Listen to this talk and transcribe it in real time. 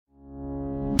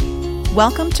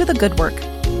Welcome to The Good Work,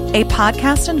 a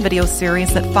podcast and video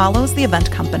series that follows The Event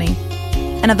Company,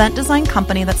 an event design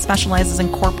company that specializes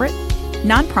in corporate,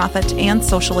 nonprofit, and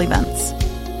social events.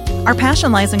 Our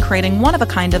passion lies in creating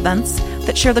one-of-a-kind events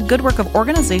that share the good work of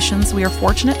organizations we are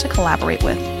fortunate to collaborate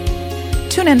with.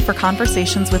 Tune in for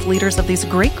conversations with leaders of these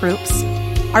great groups,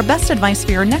 our best advice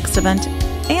for your next event,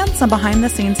 and some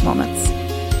behind-the-scenes moments.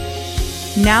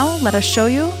 Now, let us show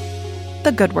you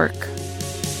the good work.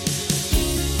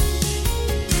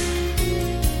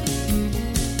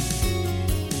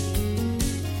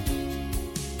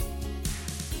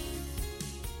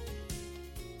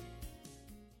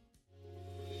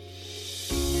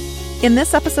 In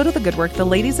this episode of The Good Work, the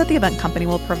ladies at the event company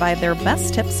will provide their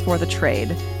best tips for the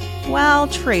trade. Well,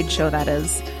 trade show, that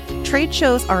is. Trade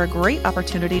shows are a great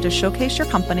opportunity to showcase your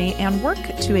company and work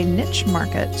to a niche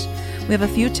market. We have a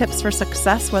few tips for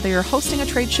success, whether you're hosting a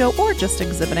trade show or just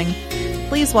exhibiting.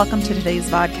 Please welcome to today's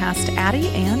vodcast, Addie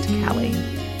and Callie.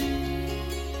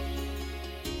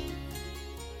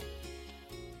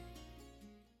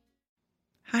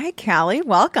 Hi, Callie.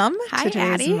 Welcome to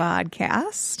today's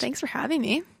vodcast. Thanks for having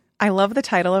me. I love the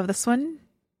title of this one.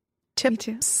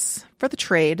 Tips for the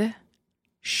trade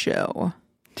show.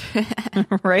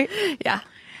 Right? Yeah.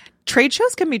 Trade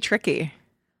shows can be tricky.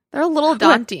 They're a little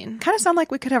daunting. Kind of sound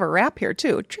like we could have a rap here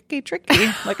too. Tricky.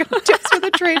 Like tips for the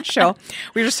trade show.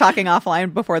 We were just talking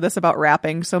offline before this about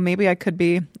rapping, so maybe I could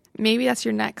be. Maybe that's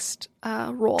your next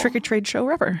role. Tricky trade show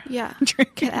rapper. Yeah.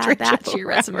 Tricky add that to your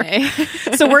resume.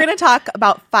 So we're going to talk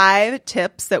about 5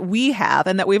 tips that we have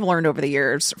and that we've learned over the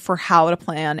years for how to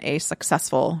plan a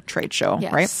successful trade show,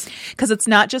 Yes. right? Because it's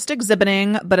not just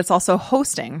exhibiting, but it's also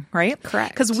hosting, right?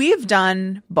 Correct. Because we've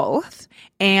done both,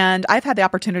 and I've had the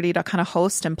opportunity to kind of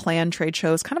host and plan trade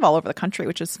shows kind of all over the country,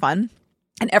 which is fun.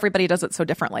 And everybody does it so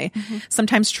differently. Mm-hmm.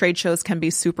 Sometimes trade shows can be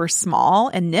super small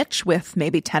and niche with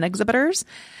maybe 10 exhibitors.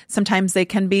 Sometimes they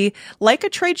can be like a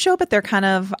trade show, but they're kind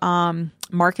of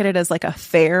marketed as like a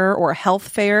fair or a health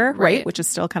fair, right? Which is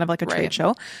still kind of like a trade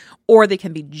show. Or they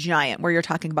can be giant, where you're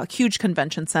talking about huge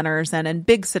convention centers and in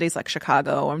big cities like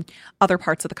Chicago and other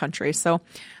parts of the country. So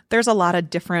there's a lot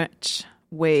of different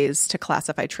ways to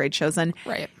classify trade shows. And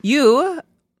you,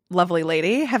 lovely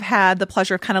lady, have had the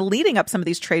pleasure of kind of leading up some of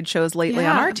these trade shows lately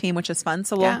on our team, which is fun.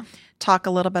 So we'll talk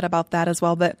a little bit about that as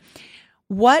well. But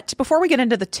before we get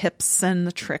into the tips and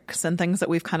the tricks and things that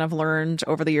we've kind of learned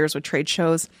over the years with trade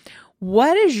shows,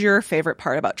 what is your favorite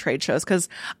part about trade shows? Because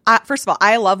first of all,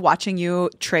 I love watching you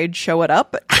trade show it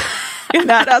up in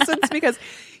that essence, because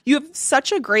you have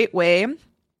such a great way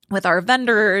with our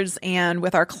vendors and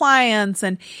with our clients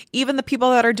and even the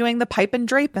people that are doing the pipe and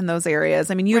drape in those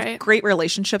areas. I mean, you have great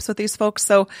relationships with these folks.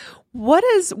 So what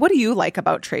do you like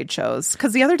about trade shows?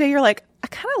 Because the other day you're like, I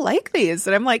kind of like these.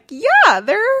 And I'm like, yeah,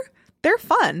 they're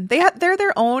fun. They're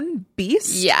their own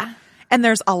beast. Yeah. And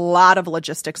there's a lot of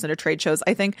logistics into trade shows.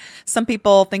 I think some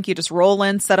people think you just roll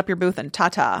in, set up your booth, and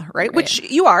ta-ta, right? Which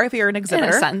you are if you're an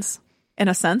exhibitor. In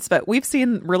a sense, but we've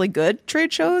seen really good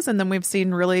trade shows, and then we've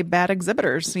seen really bad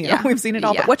exhibitors. We've seen it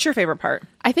all. But what's your favorite part?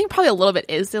 I think probably a little bit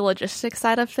is the logistics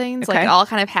side of things. Like, it all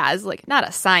kind of has, like, not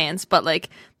a science, but like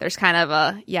there's kind of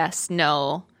a yes,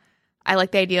 no. I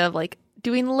like the idea of like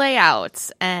doing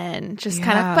layouts and just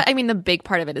kind of, but I mean, the big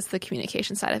part of it is the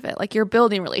communication side of it. Like, you're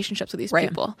building relationships with these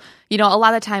people. You know, a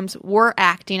lot of the times we're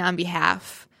acting on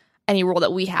behalf, any role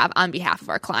that we have on behalf of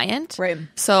our client. Right.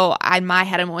 So in my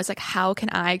head, I'm always like, how can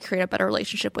I create a better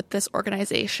relationship with this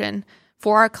organization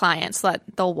for our clients so that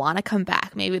they'll want to come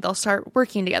back? Maybe they'll start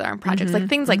working together on projects, like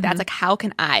things like that. It's like, how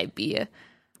can I be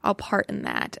a part in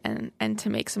that and to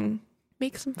make some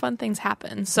fun things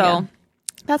happen? So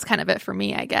that's kind of it for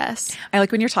me, I guess. I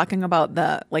like when you're talking about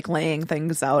the like laying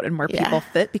things out and where people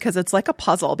fit, because it's like a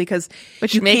puzzle.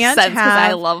 Which makes sense because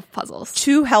I love puzzles.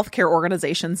 2 healthcare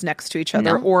organizations next to each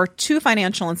other, or 2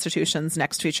 financial institutions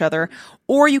next to each other,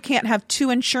 or you can't have 2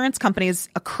 insurance companies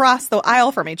across the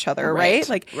aisle from each other, right?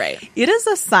 It is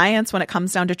a science when it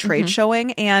comes down to trade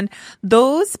showing, and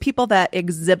those people that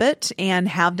exhibit and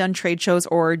have done trade shows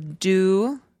or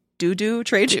do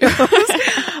trade shows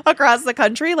across the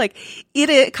country, like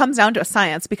it comes down to a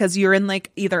science, because you're in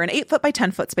like either an 8-foot by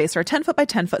 10-foot space or a 10-foot by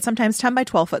 10-foot, sometimes 10 by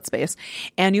 12-foot space,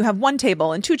 and you have 1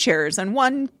 table and 2 chairs and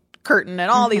 1 curtain and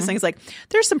all these things. Like,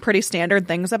 there's some pretty standard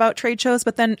things about trade shows,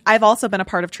 but then I've also been a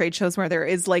part of trade shows where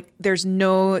there's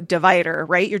no divider,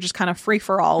 right? You're just kind of free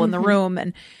for all in the room,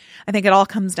 and I think it all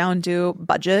comes down to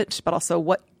budget, but also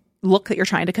what look that you're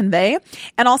trying to convey,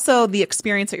 and also the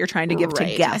experience that you're trying to give to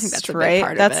guests. I think that's the big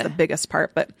part of it. That's the biggest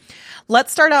part. But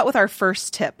let's start out with our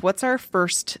first tip. What's our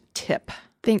first tip? I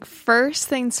think first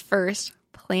things first,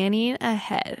 planning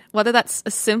ahead, whether that's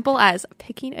as simple as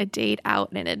picking a date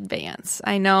out in advance.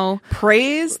 I know.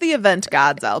 Praise the event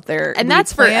gods out there. And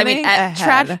that's for,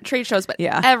 at trade shows, but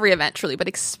every event truly,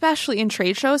 but especially in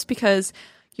trade shows, because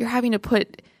you're having to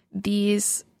put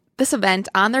this event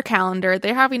on their calendar.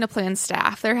 They're having to plan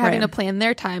staff. They're having to plan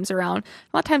their times around.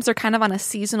 A lot of times they're kind of on a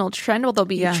seasonal trend where there'll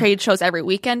be trade shows every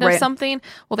weekend of something.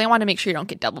 Well, they want to make sure you don't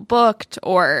get double booked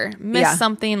or miss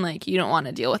something. Like, you don't want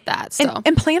to deal with that. So,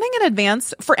 and planning in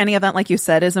advance for any event, like you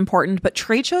said, is important, but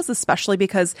trade shows especially,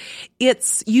 because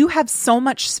you have so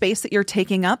much space that you're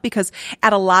taking up, because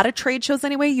at a lot of trade shows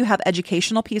anyway, you have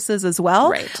educational pieces as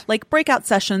well, like breakout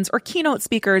sessions or keynote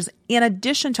speakers in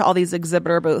addition to all these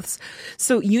exhibitor booths.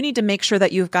 So you need to make sure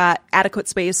that you've got adequate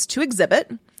space to exhibit,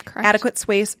 adequate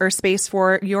space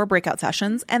for your breakout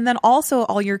sessions, and then also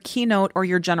all your keynote or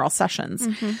your general sessions.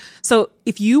 So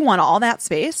if you want all that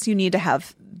space, you need to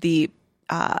have the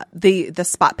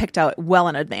spot picked out well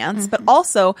in advance, but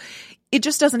also it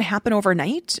just doesn't happen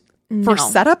overnight. For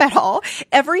setup at all.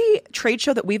 Every trade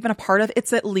show that we've been a part of,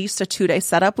 it's at least a 2-day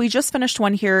setup. We just finished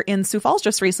one here in Sioux Falls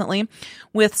just recently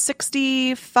with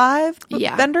 65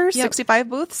 vendors, 65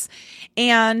 booths.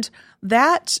 And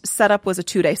that setup was a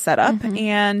 2-day setup,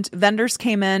 and vendors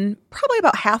came in probably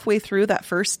about halfway through that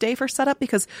first day for setup,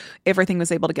 because everything was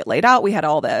able to get laid out. We had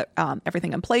all the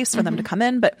everything in place for them to come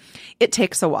in, but it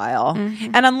takes a while.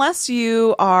 And unless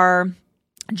you are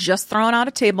just throwing out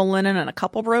a table linen and a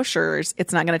couple brochures,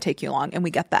 it's not going to take you long. And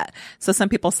we get that. So some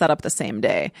people set up the same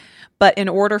day. But in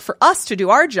order for us to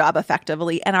do our job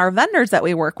effectively and our vendors that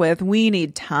we work with, we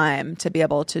need time to be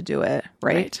able to do it.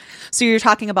 Right. So you're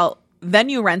talking about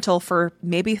venue rental for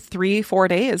maybe 3-4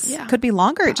 days. Could be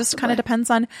longer. Possibly. It just kind of depends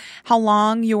on how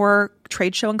long your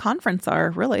trade show and conference are,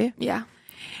 really. Yeah.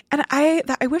 And I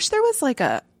wish there was like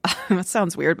it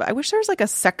sounds weird, but I wish there was like a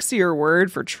sexier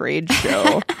word for trade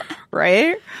show,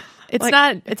 right? It's like,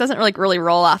 not, it doesn't really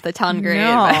roll off the tongue great.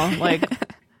 No, like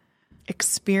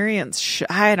experience.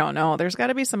 I don't know. There's got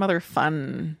to be some other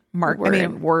fun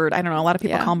word. I don't know. A lot of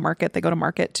people call market. They go to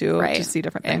market too to see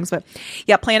different things. But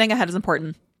planning ahead is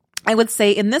important. I would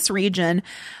say in this region,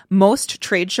 most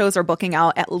trade shows are booking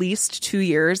out at least 2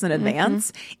 years in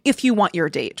advance if you want your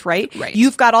date, right?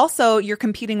 You've got you're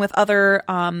competing with other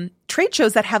trade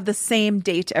shows that have the same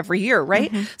date every year,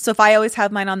 right? So if I always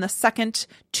have mine on the second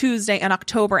Tuesday in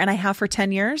October and I have for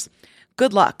 10 years,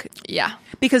 good luck. Yeah.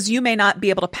 Because you may not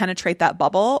be able to penetrate that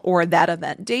bubble or that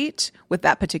event date with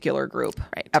that particular group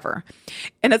ever.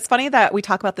 And it's funny that we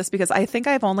talk about this, because I think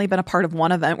I've only been a part of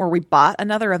one event where we bought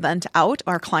another event out.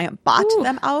 Our client bought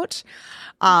them out.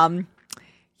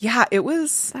 It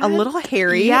was a little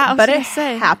hairy, but it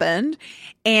happened.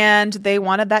 And they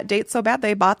wanted that date so bad,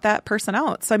 they bought that person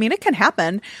out. So, I mean, it can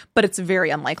happen, but it's very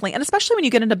unlikely. And especially when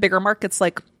you get into bigger markets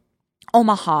like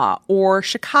Omaha or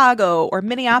Chicago or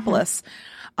Minneapolis,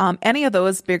 any of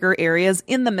those bigger areas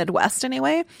in the Midwest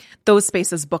anyway, those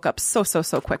spaces book up so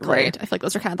quickly. Right. I feel like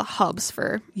those are kind of the hubs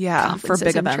for for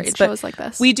big events, trade shows like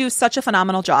this. We do such a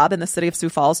phenomenal job in the city of Sioux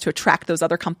Falls to attract those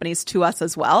other companies to us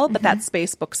as well, but that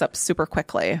space books up super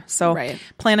quickly. So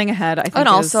planning ahead, I think,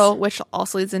 which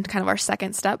also leads into kind of our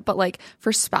second step, but like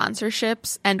for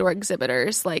sponsorships and or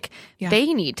exhibitors, like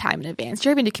they need time in advance.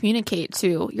 You're having to communicate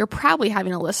to, you're probably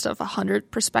having a list of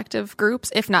 100 prospective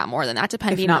groups, if not more than that,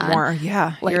 depending on more.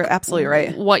 Like, you're absolutely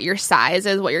right. What your size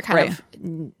is, what your kind of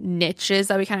niches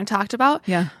that we kind of talked about.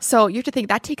 Yeah. So you have to think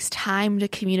that takes time to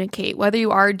communicate, whether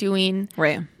you are doing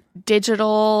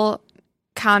digital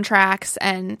contracts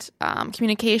and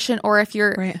communication, or if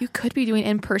you could be doing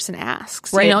in-person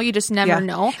asks. You just never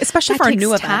know, especially that for a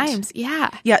new event.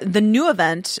 The new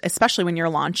event, especially when you're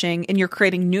launching and you're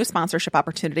creating new sponsorship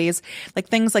opportunities, like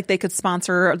things like they could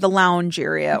sponsor the lounge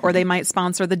area, or they might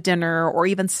sponsor the dinner, or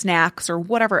even snacks, or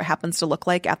whatever it happens to look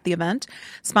like at the event.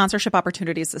 Sponsorship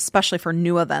opportunities, especially for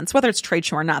new events, whether it's trade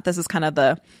show or not, this is kind of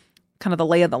the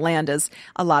lay of the land, is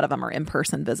a lot of them are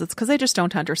in-person visits because they just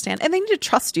don't understand, and they need to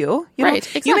trust you.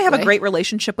 Exactly. You may have a great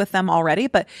relationship with them already,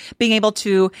 but being able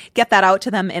to get that out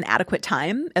to them in adequate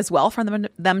time as well for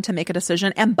them to make a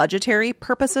decision, and budgetary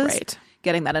purposes,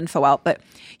 getting that info out. But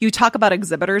you talk about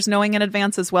exhibitors knowing in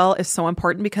advance as well is so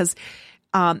important, because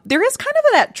there is kind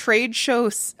of that trade show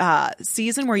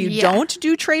season where you don't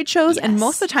do trade shows, and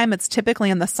most of the time it's typically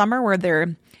in the summer where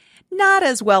they're not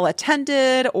as well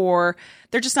attended, or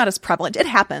they're just not as prevalent. It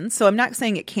happens. So I'm not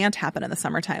saying it can't happen in the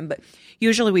summertime, but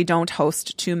usually we don't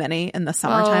host too many in the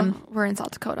summertime. Well, we're in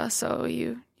South Dakota, so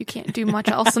you can't do much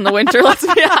else in the winter, let's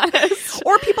be honest.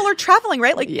 Or people are traveling,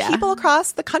 right? Like people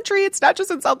across the country. It's not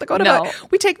just in South Dakota,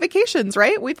 but we take vacations,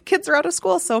 right? Kids are out of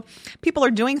school. So people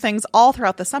are doing things all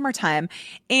throughout the summertime.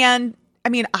 And I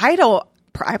mean,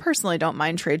 I personally don't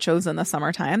mind trade shows in the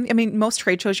summertime. I mean, most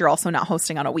trade shows you're also not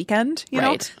hosting on a weekend, you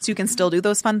know, so you can still do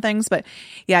those fun things. But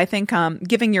yeah, I think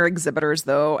giving your exhibitors,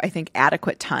 though, I think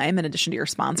adequate time in addition to your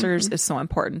sponsors is so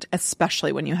important,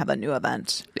 especially when you have a new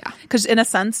event. Yeah. Because in a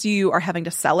sense, you are having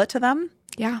to sell it to them.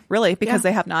 Yeah. Really, because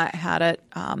they have not had it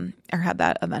or had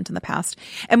that event in the past.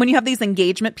 And when you have these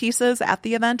engagement pieces at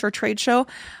the event or trade show,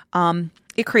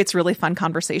 it creates really fun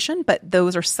conversation, but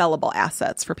those are sellable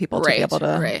assets for people to be able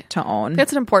to own.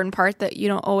 That's an important part that you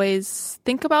don't always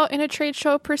think about in a trade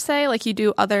show per se. Like you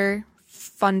do other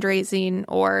fundraising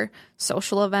or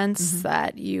social events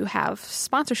that you have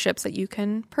sponsorships that you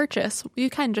can purchase.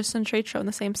 You can just in trade show in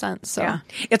the same sense. So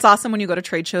it's awesome when you go to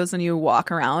trade shows and you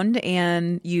walk around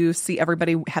and you see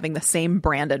everybody having the same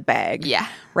branded bag. Yeah.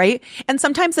 Right. And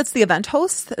sometimes it's the event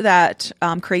host that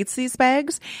creates these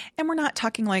bags. And we're not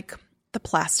talking like the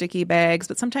plasticky bags,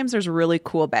 but sometimes there's really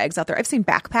cool bags out there. I've seen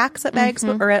backpacks at bags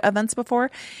or at events before.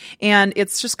 And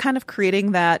it's just kind of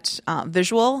creating that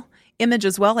visual image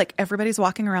as well. Like everybody's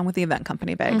walking around with the event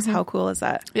company bags. How cool is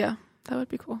that? Yeah, that would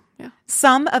be cool. Yeah.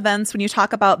 Some events, when you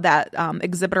talk about that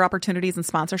exhibitor opportunities and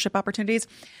sponsorship opportunities,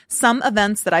 some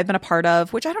events that I've been a part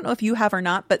of, which I don't know if you have or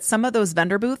not, but some of those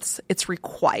vendor booths, it's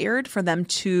required for them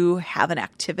to have an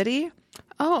activity.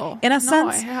 Oh, in a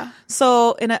sense.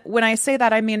 So when I say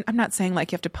that, I mean, I'm not saying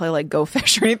like you have to play like Go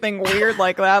Fish or anything weird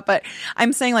like that, but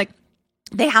I'm saying like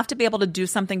they have to be able to do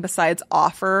something besides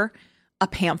offer a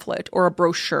pamphlet or a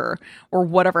brochure or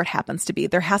whatever it happens to be.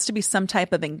 There has to be some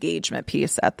type of engagement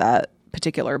piece at that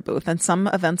particular booth. And some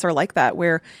events are like that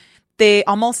where they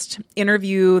almost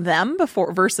interview them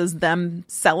before versus them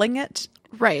selling it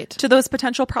to those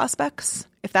potential prospects,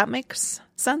 if that makes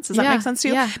sense. Does that make sense to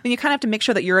you? Yeah. I mean, you kind of have to make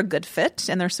sure that you're a good fit,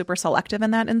 and they're super selective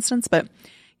in that instance. But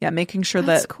yeah, making sure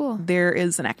that there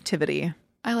is an activity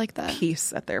I like that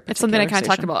piece at their particular It's something I kind of station.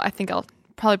 talked about. I think I'll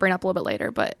probably bring up a little bit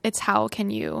later, but it's how can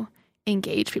you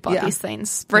engage people at these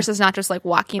things versus not just like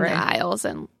walking the aisles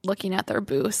and looking at their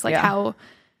booths. Like how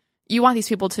you want these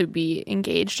people to be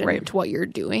engaged into what you're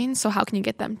doing. So how can you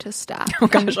get them to stop? Oh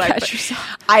gosh,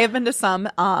 I have been to some,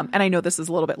 and I know this is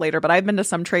a little bit later, but I've been to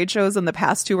some trade shows in the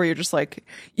past too, where you're just like,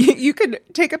 you could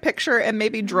take a picture and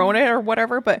maybe drone it or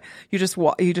whatever, but you just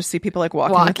see people like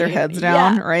walking with their heads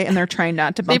down, right? And they're trying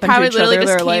not to bump into each other. They probably literally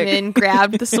just they're came in,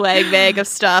 grabbed the swag bag of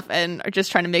stuff, and are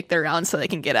just trying to make their rounds so they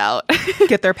can get out.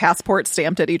 Get their passport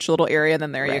stamped at each little area, and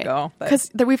then there you go.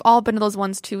 Because we've all been to those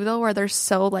ones too, though, where they're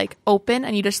so like open,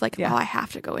 and you just like, oh, I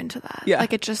have to go into that. Yeah.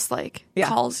 Like it just like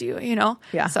calls you, you know?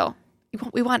 Yeah. So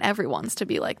we want everyone's to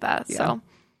be like that. Yeah. So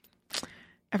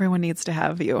everyone needs to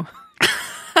have you.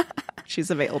 She's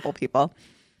available, people.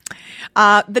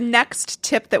 The next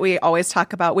tip that we always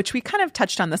talk about, which we kind of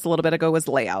touched on this a little bit ago, was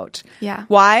layout. Yeah.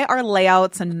 Why are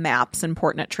layouts and maps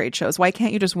important at trade shows? Why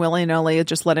can't you just willy-nilly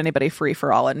just let anybody free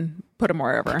for all and put them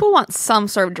wherever? People want some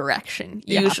sort of direction,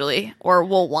 usually, or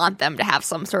we'll want them to have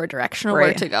some sort of direction of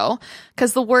where to go.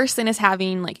 Because the worst thing is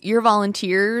having like your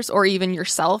volunteers or even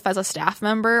yourself as a staff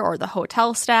member or the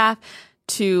hotel staff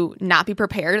to not be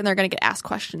prepared, and they're going to get asked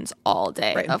questions all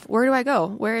day of where do I go?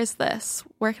 Where is this?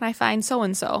 Where can I find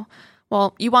so-and-so?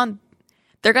 Well,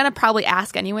 they're going to probably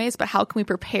ask anyways, but how can we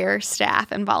prepare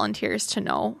staff and volunteers to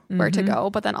know where to go,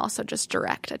 but then also just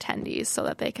direct attendees so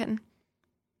that they can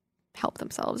help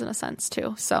themselves in a sense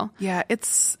too. So yeah,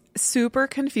 it's super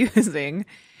confusing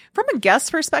from a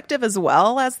guest perspective as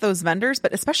well as those vendors,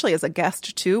 but especially as a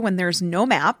guest too, when there's no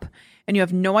map and you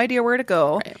have no idea where to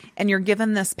go and you're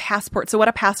given this passport. So what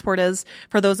a passport is,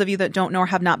 for those of you that don't know or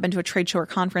have not been to a trade show or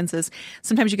conference, is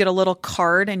sometimes you get a little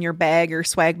card in your bag or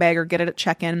swag bag or get it at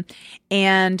check-in.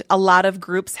 And a lot of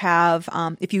groups have,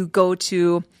 if you go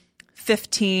to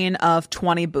 15 of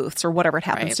 20 booths or whatever it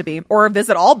happens to be, or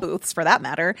visit all booths for that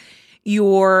matter,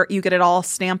 you get it all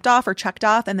stamped off or checked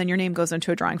off, and then your name goes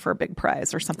into a drawing for a big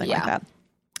prize or something like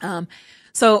that.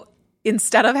 So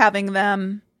instead of having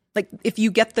them, like if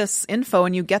you get this info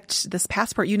and you get this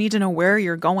passport, you need to know where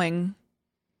you're going.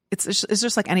 It's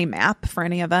just like any map for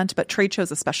any event, but trade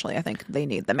shows especially, I think they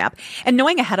need the map. And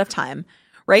knowing ahead of time,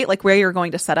 right? Like where you're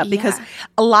going to set up, because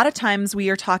a lot of times we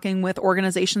are talking with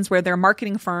organizations where they're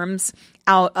marketing firms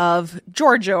out of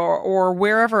Georgia or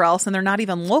wherever else, and they're not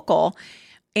even local.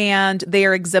 And they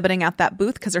are exhibiting at that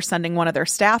booth because they're sending one of their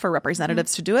staff or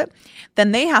representatives to do it.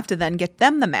 Then they have to then get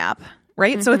them the map,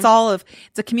 right? So it's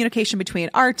a communication between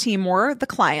our team or the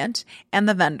client and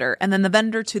the vendor, and then the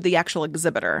vendor to the actual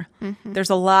exhibitor. There's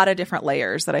a lot of different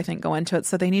layers that I think go into it.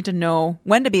 So they need to know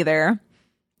when to be there,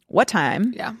 what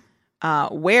time. Yeah.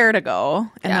 where to go.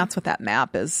 And that's what that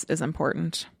map is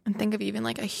important. And think of even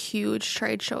like a huge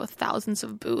trade show with thousands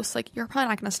of booths. Like you're probably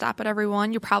not going to stop at every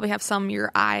one. You probably have some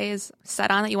your eyes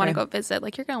set on that you want to go visit.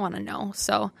 Like you're going to want to know.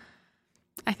 So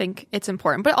I think it's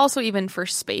important. But also even for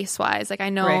space-wise, like I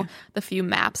know the few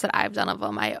maps that I've done of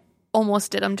them, I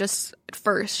almost did them just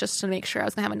first just to make sure I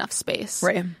was going to have enough space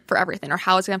for everything, or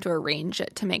how I was going to have to arrange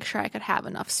it to make sure I could have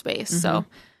enough space. So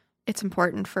it's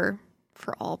important for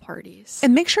all parties.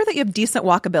 And make sure that you have decent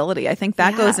walkability. I think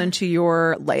that goes into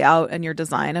your layout and your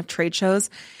design of trade shows,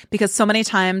 because so many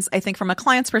times I think from a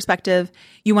client's perspective,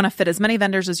 you want to fit as many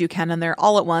vendors as you can in there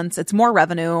all at once. It's more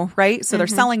revenue, right? So they're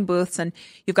selling booths and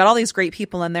you've got all these great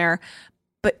people in there.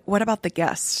 But what about the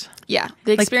guest? Yeah,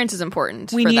 the experience is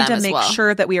important. We need to make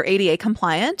sure that we are ADA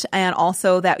compliant, and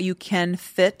also that you can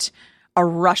fit a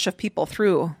rush of people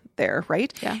through there,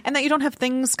 right? Yeah. And that you don't have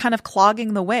things kind of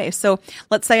clogging the way. So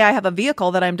let's say I have a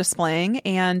vehicle that I'm displaying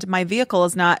and my vehicle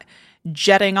is not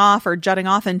jutting off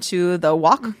into the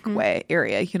walkway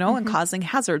area, and causing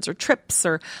hazards or trips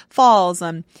or falls.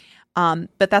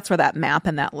 But that's where that map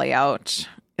and that layout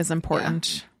is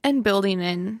important. Yeah. And building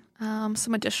in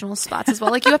some additional spots as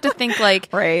well. Like you have to think like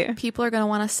people are going to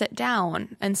want to sit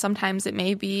down, and sometimes it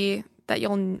may be that the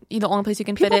only place you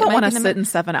can fit it. People don't want to sit in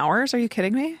 7 hours. Are you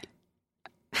kidding me?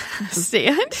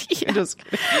 Stand? Yeah. Just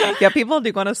kidding. Yeah, people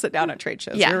do want to sit down at trade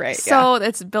shows. You're right. So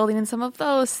it's building in some of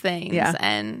those things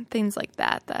and things like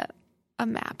that a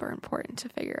map are important to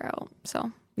figure out.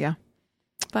 So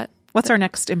but what's our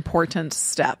next important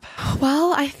step?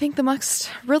 Well, I think the next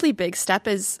really big step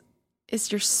is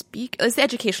your is the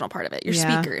educational part of it. Your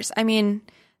speakers. I mean,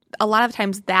 a lot of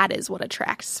times that is what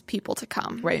attracts people to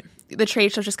come. Right. The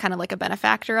trade show is just kind of like a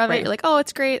benefactor of it. You're like, oh,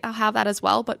 it's great. I'll have that as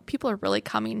well. But people are really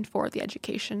coming for the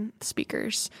education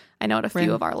speakers. I know at a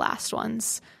few of our last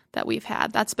ones that we've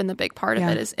had, that's been the big part of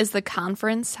it is the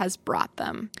conference has brought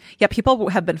them. Yeah, people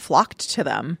have been flocked to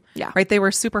them. Yeah. Right. They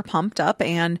were super pumped up,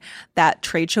 and that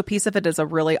trade show piece of it is a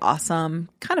really awesome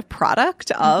kind of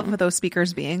product of those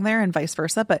speakers being there and vice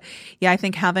versa. But I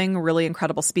think having really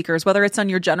incredible speakers, whether it's on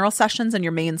your general sessions and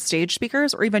your main stage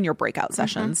speakers or even your breakout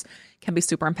sessions, can be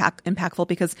super impactful,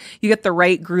 because you get the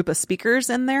right group of speakers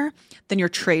in there, then your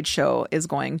trade show is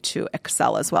going to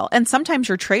excel as well. And sometimes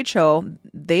your trade show,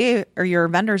 your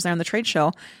vendors there in the trade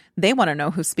show, they want to know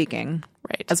who's speaking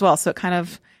as well. So it kind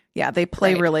of, they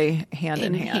play really hand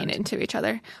in hand into each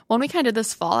other. When we kind of did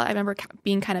this fall, I remember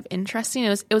being kind of interesting.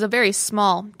 It was a very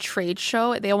small trade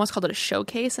show. They almost called it a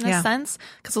showcase in a sense,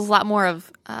 because it was a lot more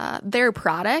of their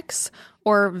products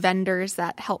or vendors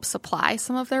that help supply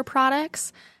some of their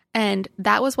products. And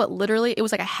that was what it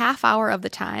was like a half hour of the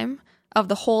time of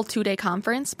the whole 2-day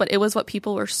conference, but it was what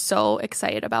people were so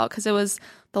excited about, because it was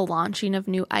the launching of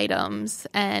new items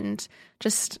and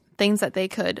just things that they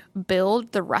could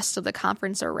build the rest of the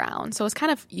conference around. So it's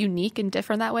kind of unique and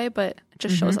different that way, but it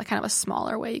just shows like kind of a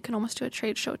smaller way you can almost do a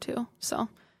trade show too. So,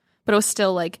 but it was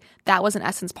still like, that was in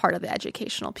essence part of the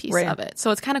educational piece of it.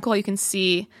 So it's kind of cool. You can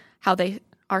see how they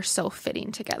are so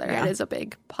fitting together. It is a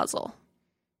big puzzle.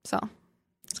 So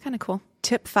it's kind of cool.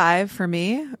 Tip 5 for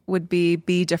me would be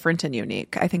different and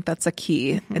unique. I think that's a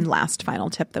key and last final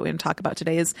tip that we're going to talk about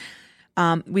today is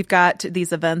we've got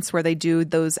these events where they do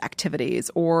those activities,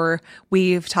 or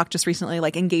we've talked just recently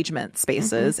like engagement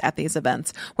spaces at these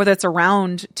events, whether it's a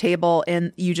round table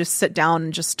and you just sit down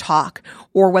and just talk,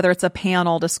 or whether it's a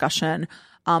panel discussion.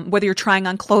 Whether you're trying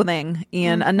on clothing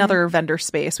in another vendor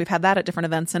space. We've had that at different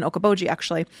events in Okoboji,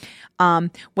 actually.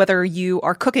 Whether you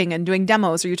are cooking and doing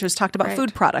demos, or you just talked about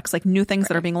food products, like new things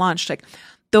that are being launched. Like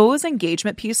those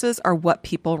engagement pieces are what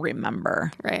people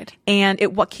remember. Right. And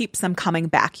what keeps them coming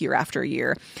back year after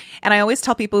year. And I always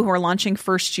tell people who are launching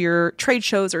first year trade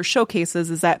shows or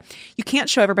showcases is that you can't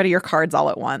show everybody your cards all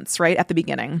at once, right? At the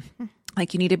beginning.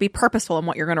 Like you need to be purposeful in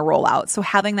what you're going to roll out. So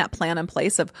having that plan in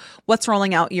place of what's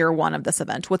rolling out year 1 of this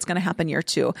event, what's going to happen year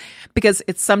 2, because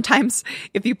it's sometimes,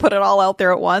 if you put it all out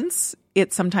there at once,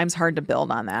 it's sometimes hard to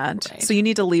build on that. Right. So you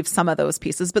need to leave some of those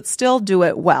pieces, but still do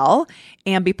it well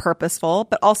and be purposeful.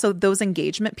 But also those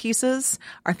engagement pieces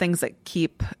are things that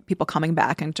keep people coming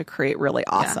back and to create really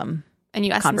awesome and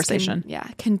you conversation.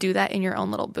 Can do that in your own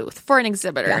little booth for an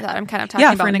exhibitor that I'm kind of talking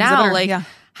about now. Like,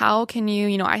 how can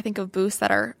you, I think of booths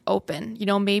that are open.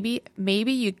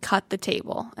 Maybe you cut the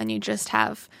table and you just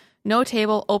have no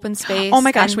table, open space. Oh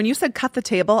my gosh, when you said cut the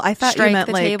table, I thought you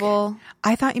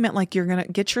meant like you're going to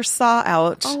get your saw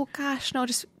out. Oh gosh, no,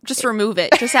 just remove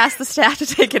it. Just ask the staff to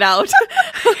take it out.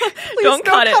 Please, don't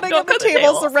cut it. Don't cut the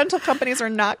tables. The rental companies are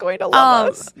not going to love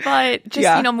us. But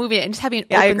just, moving it and just having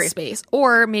an open space.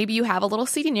 Or maybe you have a little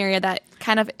seating area that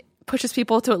kind of pushes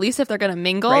people to, at least if they're going to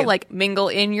mingle, like mingle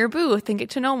in your booth and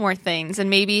get to know more things, and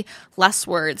maybe less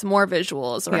words, more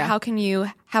visuals, or how can you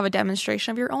have a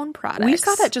demonstration of your own products? We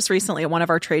saw that just recently at one of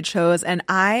our trade shows, and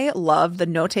I love the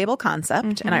no table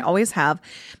concept, and I always have,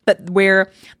 but where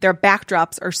their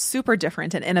backdrops are super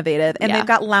different and innovative, and they've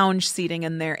got lounge seating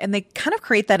in there, and they kind of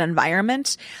create that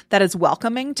environment that is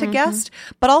welcoming to guests,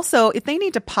 but also if they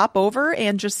need to pop over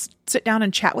and just sit down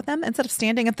and chat with them instead of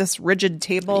standing at this rigid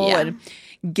table and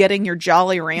getting your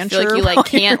Jolly Rancher. I feel like you like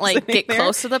can't like get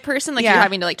close to the person, like you're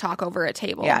having to like talk over a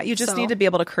table. Yeah, you just need to be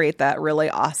able to create that really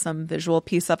awesome visual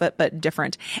piece of it, but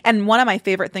different. And one of my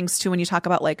favorite things too, when you talk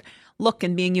about like look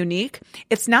and being unique,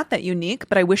 it's not that unique,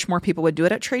 but I wish more people would do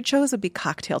it at trade shows, would be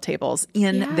cocktail tables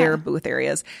in their booth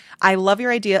areas. I love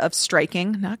your idea of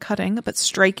striking, not cutting, but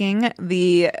striking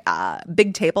the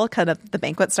big table, kind of the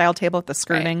banquet style table with the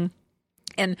skirting.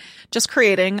 And just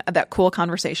creating that cool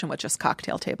conversation with just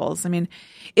cocktail tables. I mean,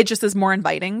 it just is more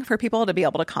inviting for people to be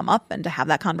able to come up and to have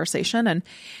that conversation. And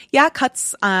it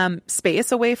cuts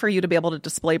space away for you to be able to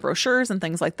display brochures and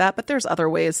things like that. But there's other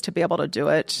ways to be able to do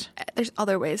it. There's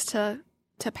other ways to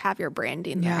have your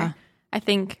branding there. I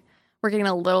think we're getting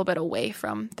a little bit away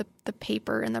from the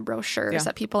paper and the brochures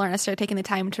that people aren't necessarily taking the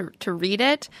time to read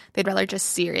it. They'd rather just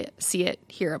see it,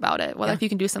 hear about it. Whether if you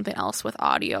can do something else with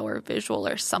audio or visual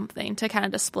or something to kind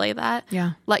of display that.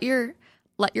 Yeah. Let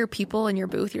your people in your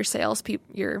booth, your sales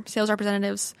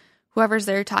representatives, whoever's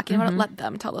there talking about it, let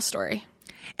them tell the story.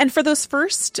 And for those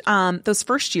first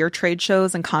year trade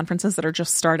shows and conferences that are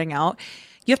just starting out,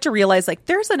 you have to realize like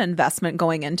there's an investment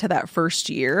going into that first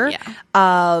year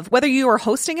of whether you are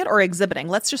hosting it or exhibiting.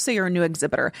 Let's just say you're a new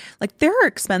exhibitor. Like there are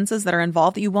expenses that are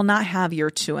involved that you will not have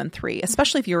year 2 and 3,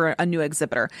 especially if you're a new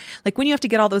exhibitor. Like when you have to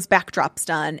get all those backdrops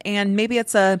done, and maybe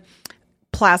it's a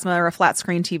plasma or a flat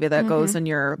screen TV that goes in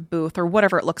your booth or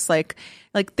whatever it looks like.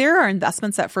 Like there are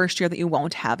investments that first year that you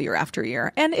won't have year after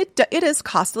year. And it is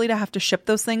costly to have to ship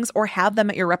those things or have them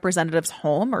at your representative's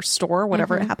home or store,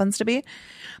 whatever it happens to be.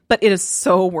 But it is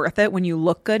so worth it when you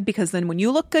look good, because then when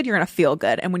you look good, you're going to feel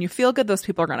good. And when you feel good, those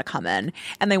people are going to come in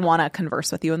and they want to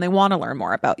converse with you and they want to learn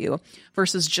more about you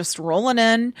versus just rolling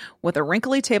in with a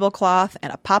wrinkly tablecloth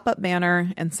and a pop-up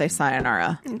banner and say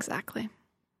sayonara. Exactly.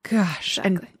 Gosh.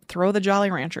 And throw the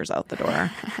Jolly Ranchers out the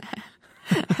door.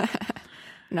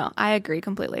 No, I agree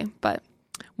completely. But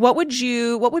what would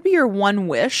be your one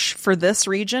wish for this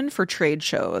region for trade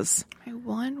shows? My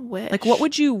one wish. Like what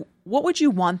would you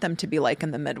want them to be like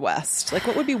in the Midwest? Like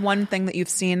what would be one thing that you've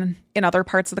seen in other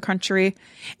parts of the country?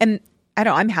 And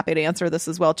I'm happy to answer this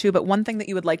as well too, but one thing that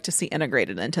you would like to see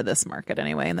integrated into this market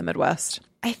anyway in the Midwest?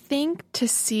 I think to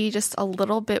see just a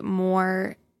little bit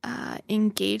more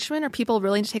engagement, or people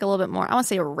willing to take a little bit more, I won't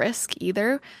say a risk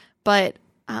either, but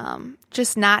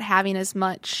just not having as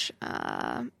much,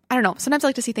 I don't know. Sometimes I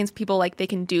like to see things, people like they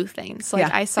can do things.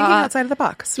 Like I saw thinking outside of the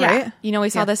box, right? You know, we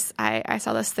saw this, I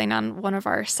saw this thing on one of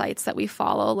our sites that we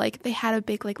follow. Like they had a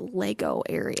big like Lego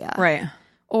area. Right.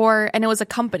 And it was a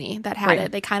company that had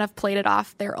it. They kind of played it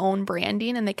off their own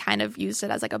branding and they kind of used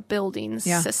it as like a building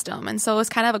system. And so it was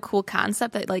kind of a cool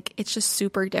concept that like, it's just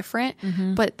super different,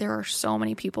 but there are so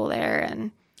many people there,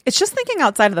 and it's just thinking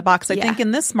outside of the box. I think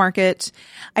in this market,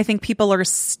 I think people are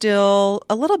still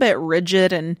a little bit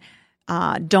rigid and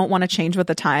don't want to change with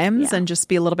the times and just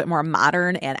be a little bit more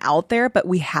modern and out there. But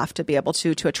we have to be able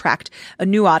to attract a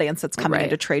new audience that's coming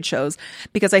into trade shows,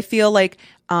 because I feel like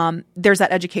there's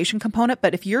that education component.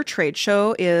 But if your trade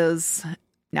show is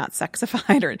not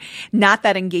sexified or not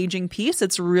that engaging piece,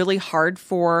 it's really hard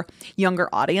for younger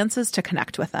audiences to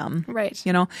connect with them. Right.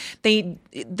 You know, the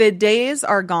days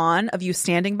are gone of you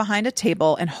standing behind a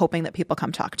table and hoping that people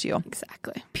come talk to you.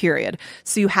 Good. Period.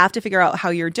 So you have to figure out how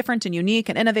you're different and unique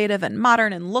and innovative and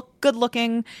modern and look good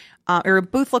looking. Your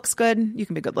booth looks good. You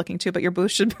can be good looking too, but your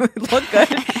booth should look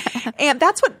good. And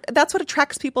that's what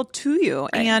attracts people to you.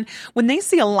 Right. And when they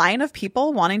see a line of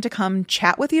people wanting to come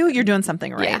chat with you, you're doing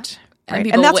something right. Yeah. Right.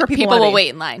 And that's where people will wait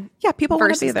in line. Yeah, people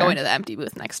want to be there. Versus going to the empty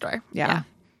booth next door. Yeah.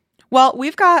 Well,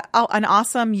 we've got an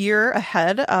awesome year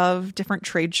ahead of different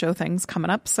trade show things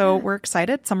coming up. So we're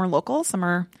excited. Some are local, some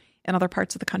are in other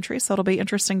parts of the country. So it'll be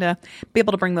interesting to be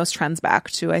able to bring those trends back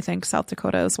to, I think, South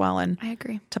Dakota as well. And I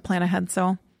agree. To plan ahead.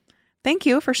 So thank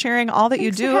you for sharing all that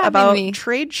you do about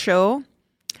trade show.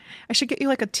 I should get you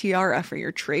like a tiara for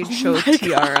your trade show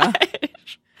tiara.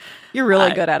 Gosh. You're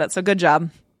really good at it. So good job.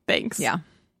 Thanks. Yeah.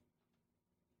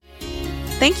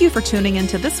 Thank you for tuning in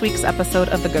to this week's episode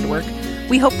of The Good Work.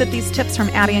 We hope that these tips from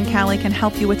Addie and Callie can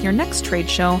help you with your next trade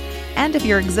show, and if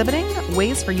you're exhibiting,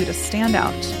 ways for you to stand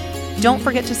out. Don't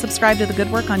forget to subscribe to The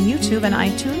Good Work on YouTube and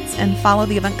iTunes, and follow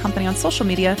the event company on social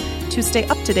media to stay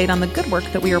up to date on the good work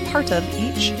that we are part of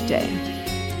each day.